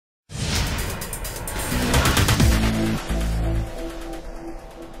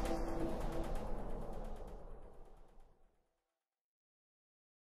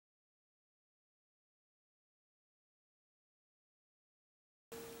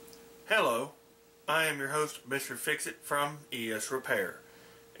Hello, I am your host Mr. Fixit from ES Repair.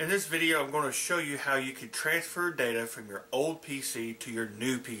 In this video I'm going to show you how you can transfer data from your old PC to your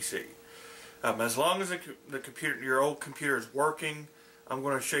new PC. As long as your old computer is working, I'm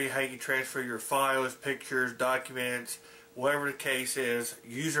going to show you how you can transfer your files, pictures, documents, whatever the case is,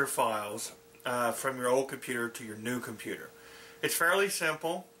 user files from your old computer to your new computer. It's fairly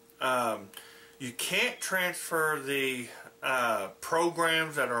simple. You can't transfer the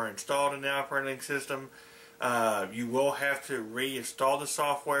programs that are installed in the operating system. You will have to reinstall the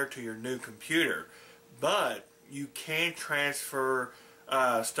software to your new computer, but you can transfer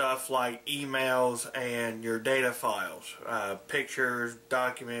stuff like emails and your data files, pictures,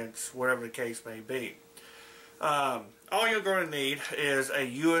 documents, whatever the case may be. All you're going to need is a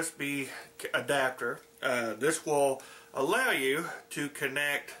USB adapter. This will allow you to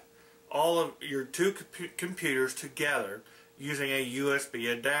connect all of your two computers together using a USB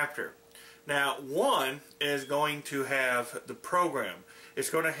adapter. Now, one is going to have the program. It's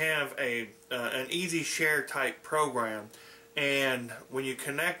going to have an easy share type program, and when you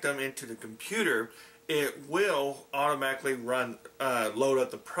connect them into the computer, it will automatically load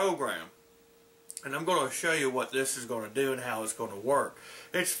up the program. And I'm going to show you what this is going to do and how it's going to work.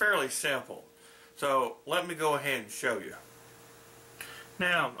 It's fairly simple. So let me go ahead and show you.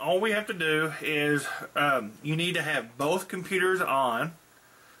 Now, all we have to do is you need to have both computers on.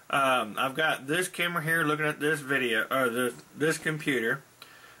 I've got this camera here looking at this video, or this computer.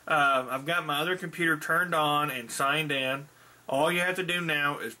 I've got my other computer turned on and signed in. All you have to do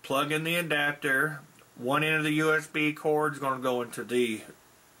now is plug in the adapter. One end of the USB cord is going to go into the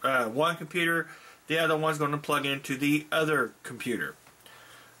one computer. The other one's going to plug into the other computer.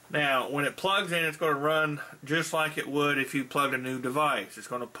 Now, when it plugs in, it's going to run just like it would if you plugged a new device. It's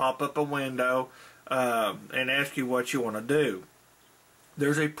going to pop up a window and ask you what you want to do.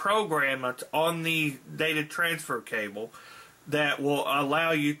 There's a program that's on the data transfer cable that will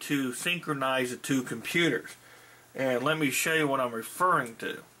allow you to synchronize the two computers. And let me show you what I'm referring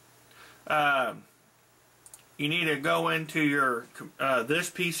to. You need to go into your this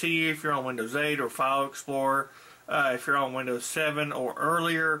PC if you're on Windows 8 or File Explorer. If you're on Windows 7 or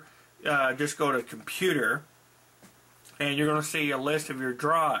earlier, just go to Computer, and you're going to see a list of your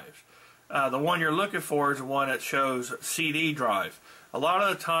drives. The one you're looking for is the one that shows CD drive. A lot of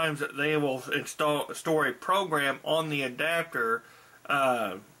the times they will store a program on the adapter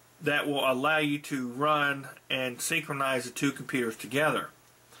that will allow you to run and synchronize the two computers together.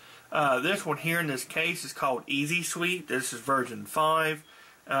 This one here in this case is called Easy Suite. This is version 5.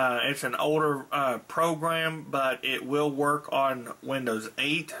 It's an older program, but it will work on Windows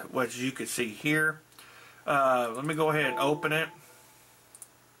 8, which you can see here. Let me go ahead and open it.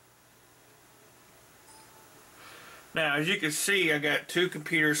 Now, as you can see, I got two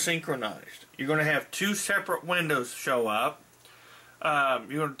computers synchronized. You're going to have two separate windows show up.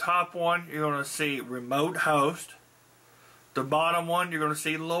 You're on the top one, you're going to see Remote Host. The bottom one, you're going to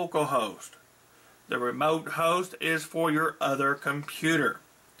see Local Host. The Remote Host is for your other computer.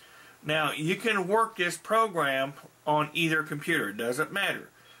 Now, you can work this program on either computer. It doesn't matter.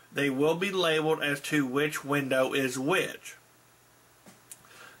 They will be labeled as to which window is which.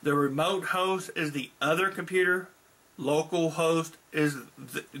 The remote host is the other computer. Local host is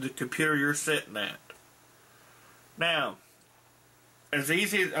the computer you're sitting at. Now, I'm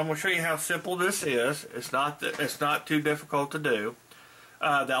going to show you how simple this is. It's not too difficult to do.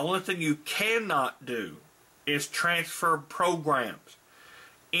 The only thing you cannot do is transfer programs.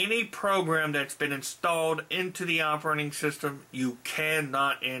 Any program that's been installed into the operating system, you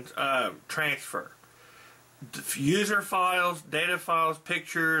cannot transfer. User files, data files,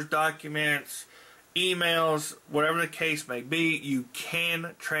 pictures, documents, emails, whatever the case may be, you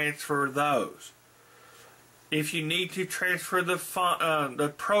can transfer those. If you need to transfer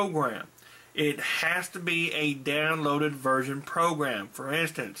the program, it has to be a downloaded version program. For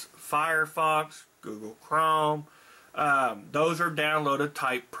instance, Firefox, Google Chrome, those are downloaded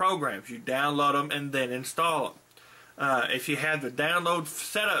type programs. You download them and then install them. If you have the download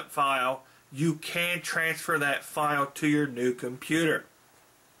setup file, you can transfer that file to your new computer.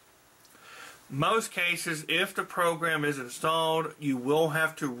 Most cases, if the program is installed, you will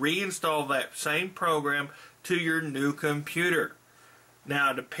have to reinstall that same program to your new computer.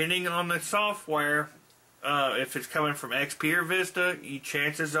 Now, depending on the software, if it's coming from XP or Vista,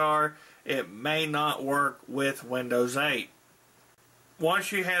 chances are it may not work with Windows 8.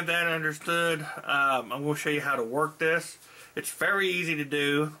 Once you have that understood, I'm going to show you how to work this. It's very easy to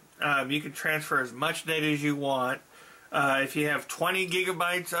do. You can transfer as much data as you want. If you have 20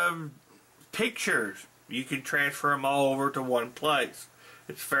 gigabytes of pictures, you can transfer them all over to one place.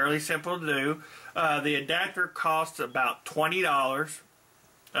 It's fairly simple to do. The adapter costs about $20,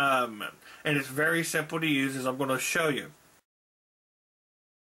 and it's very simple to use, as I'm going to show you.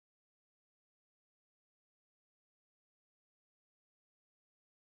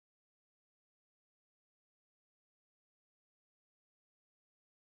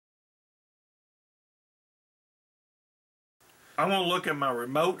 I'm going to look at my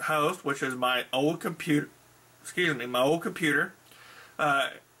remote host, which is my old computer. Excuse me, my old computer.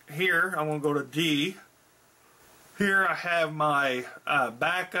 Here, I'm going to go to D. Here I have my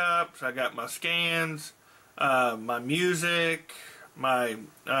backups. I got my scans, my music, my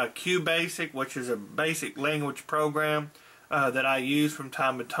QBasic, which is a basic language program that I use from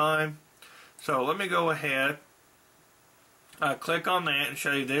time to time. So let me go ahead, click on that and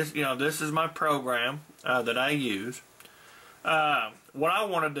show you this. This is my program that I use. What I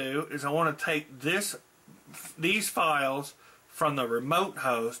want to do is I want to take these files from the remote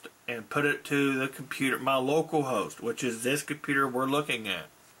host and put it to the computer, my local host, which is this computer we're looking at.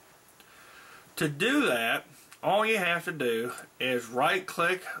 To do that, all you have to do is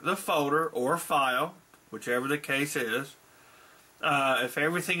right-click the folder or file, whichever the case is. If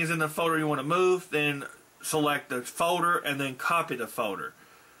everything is in the folder you want to move, then select the folder and then copy the folder.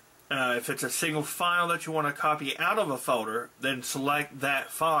 If it's a single file that you want to copy out of a folder, then select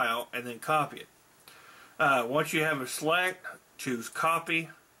that file and then copy it. Once you have a select, choose copy.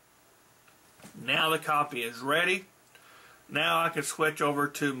 Now the copy is ready. Now I can switch over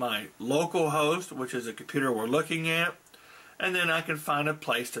to my local host, which is the computer we're looking at, and then I can find a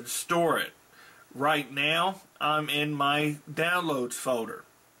place to store it. Right now, I'm in my downloads folder.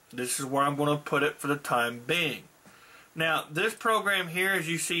 This is where I'm going to put it for the time being. Now, this program here, as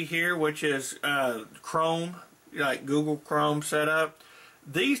you see here, which is Chrome, like Google Chrome setup,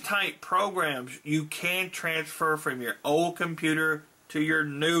 these type programs you can transfer from your old computer to your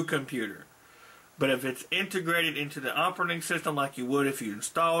new computer. But if it's integrated into the operating system like you would if you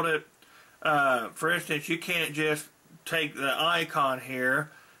installed it, for instance, you can't just take the icon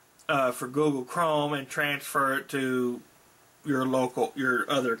here for Google Chrome and transfer it to your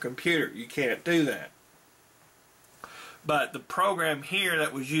other computer. You can't do that. But the program here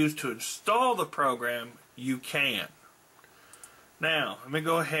that was used to install the program, you can. Now, let me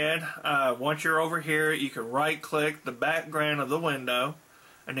go ahead. Once you're over here, you can right-click the background of the window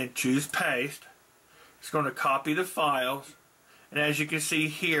and then choose Paste. It's going to copy the files. And as you can see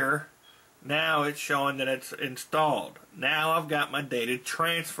here, now it's showing that it's installed. Now I've got my data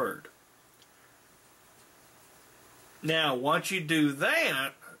transferred. Now, once you do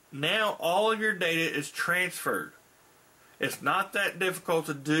that, now all of your data is transferred. It's not that difficult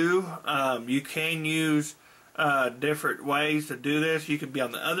to do. You can use different ways to do this. You could be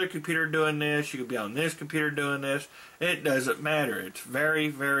on the other computer doing this. You could be on this computer doing this. It doesn't matter. It's very,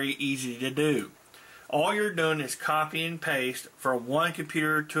 very easy to do. All you're doing is copy and paste from one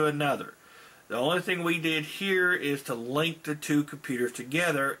computer to another. The only thing we did here is to link the two computers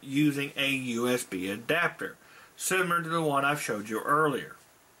together using a USB adapter, similar to the one I've showed you earlier.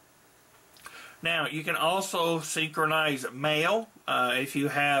 Now, you can also synchronize mail. If you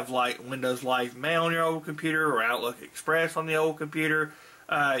have like Windows Live Mail on your old computer or Outlook Express on the old computer,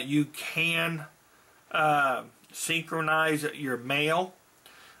 you can synchronize your mail.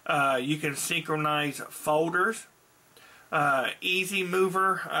 You can synchronize folders. Easy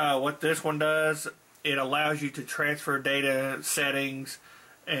Mover, what this one does, it allows you to transfer data, settings,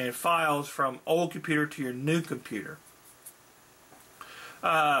 and files from old computer to your new computer.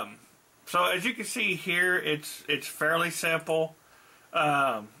 So as you can see here, it's fairly simple.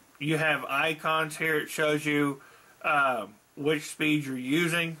 You have icons here. It shows you which speed you're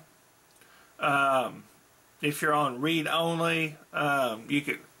using. If you're on read only,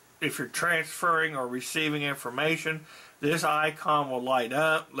 if you're transferring or receiving information, this icon will light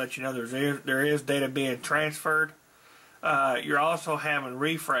up, let you know there is data being transferred. You're also having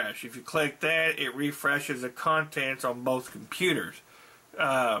refresh. If you click that, it refreshes the contents on both computers.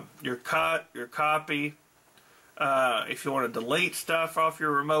 Your cut, your copy. If you want to delete stuff off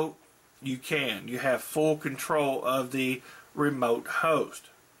your remote, you can. You have full control of the remote host.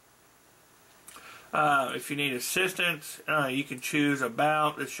 If you need assistance, you can choose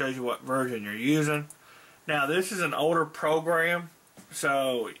About. It shows you what version you're using. Now, this is an older program,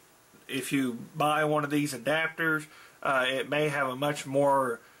 so if you buy one of these adapters, it may have a much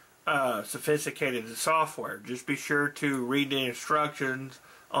more sophisticated software. Just be sure to read the instructions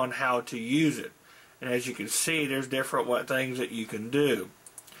on how to use it. And as you can see, there's different things that you can do.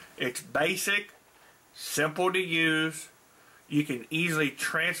 It's basic, simple to use. You can easily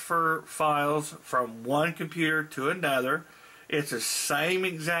transfer files from one computer to another. It's the same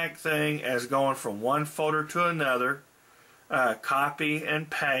exact thing as going from one folder to another. Copy and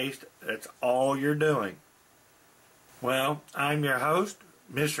paste. That's all you're doing. Well, I'm your host,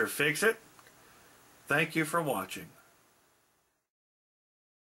 Mr. Fix-It. Thank you for watching.